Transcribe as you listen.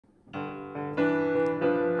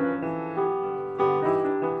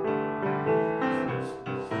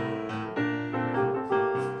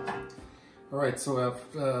Alright,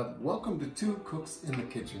 so welcome to Two Cooks in the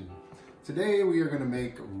Kitchen. Today we are going to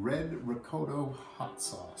make red rocoto hot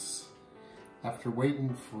sauce. After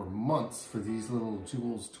waiting for months for these little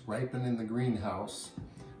jewels to ripen in the greenhouse,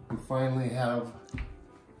 we finally have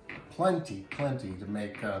plenty to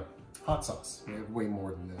make hot sauce. We have way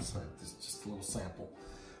more than this. This is just a little sample.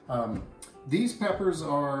 These peppers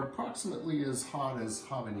are approximately as hot as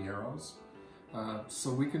habaneros. So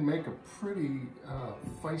we can make a pretty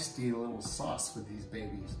feisty little sauce with these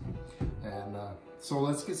babies. And so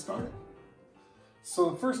let's get started.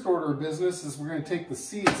 So the first order of business is we're going to take the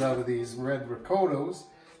seeds out of these red rocotos.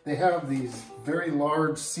 They have these very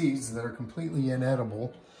large seeds that are completely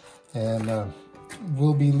inedible. And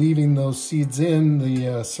we'll be leaving those seeds in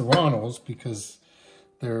the Serranos because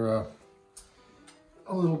they're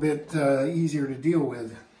a little bit easier to deal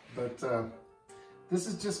with. But this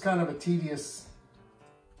is just kind of a tedious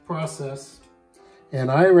process, and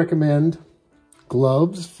I recommend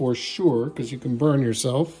gloves for sure because you can burn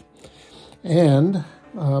yourself, and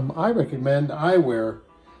I recommend eyewear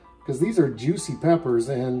because these are juicy peppers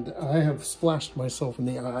and I have splashed myself in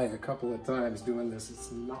the eye a couple of times doing this.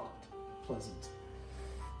 It's not pleasant.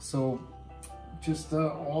 So just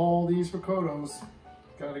all these rocotos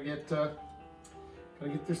gotta get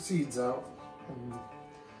their seeds out, and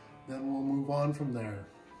then we'll move on from there.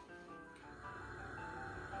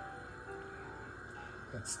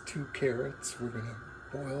 That's 2 carrots. We're gonna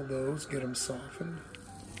boil those, get them softened.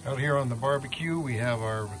 Out here on the barbecue, we have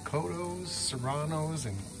our rocotos, serranos,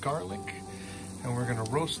 and garlic. And we're gonna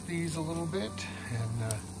roast these a little bit,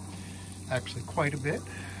 and actually quite a bit.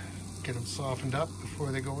 Get them softened up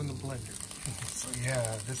before they go in the blender. So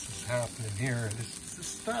yeah, this is happening here. This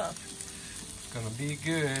stuff gonna be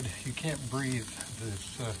good. You can't breathe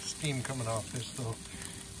this steam coming off this though.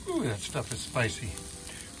 Ooh, that stuff is spicy.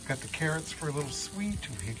 We've got the carrots for a little sweet.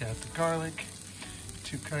 We got the garlic,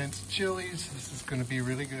 2 kinds of chilies. This is gonna be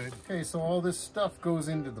really good. Okay, so all this stuff goes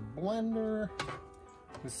into the blender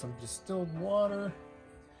with some distilled water.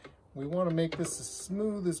 We want to make this as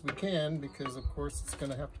smooth as we can because of course it's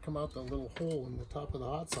gonna have to come out the little hole in the top of the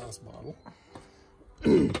hot sauce bottle.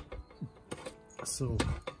 So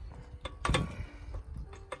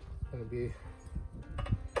gonna be.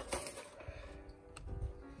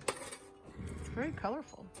 It's very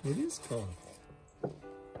colorful. It is colorful.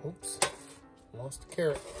 Oops, lost a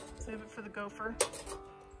carrot. Save it for the gopher.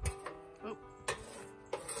 Oh.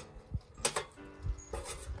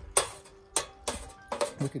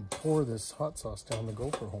 We could pour this hot sauce down the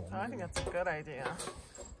gopher hole. Oh, I think that's a good idea.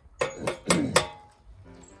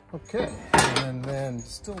 Okay, and then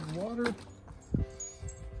distilled water.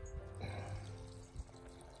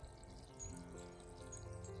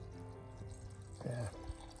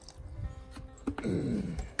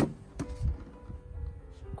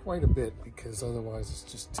 Quite a bit because otherwise it's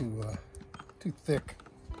just too thick.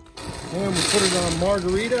 And we put it on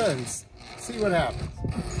margarita and see what happens.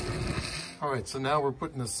 All right, so now we're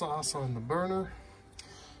putting the sauce on the burner,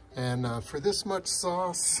 and for this much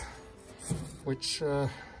sauce, which I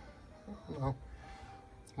don't know,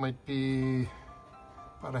 might be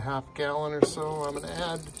about a half gallon or so, I'm going to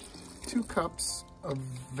add 2 cups of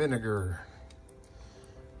vinegar.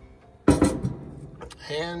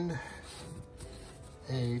 And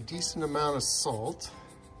a decent amount of salt.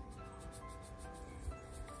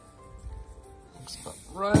 Looks about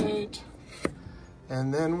right.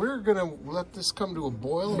 And then we're gonna let this come to a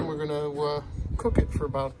boil, and we're gonna cook it for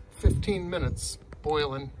about 15 minutes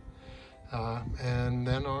boiling. And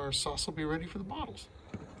then our sauce will be ready for the bottles.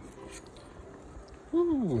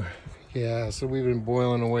 Woo. Yeah, so we've been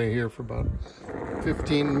boiling away here for about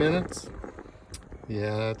 15 minutes.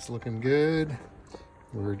 Yeah, it's looking good.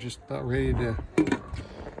 We're just about ready to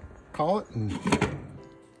call it, and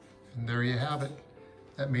there you have it.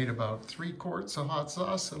 That made about 3 quarts of hot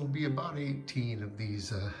sauce. It'll be about 18 of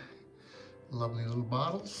these lovely little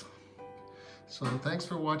bottles. So thanks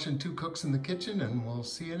for watching Two Cooks in the Kitchen, and we'll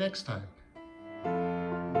see you next time.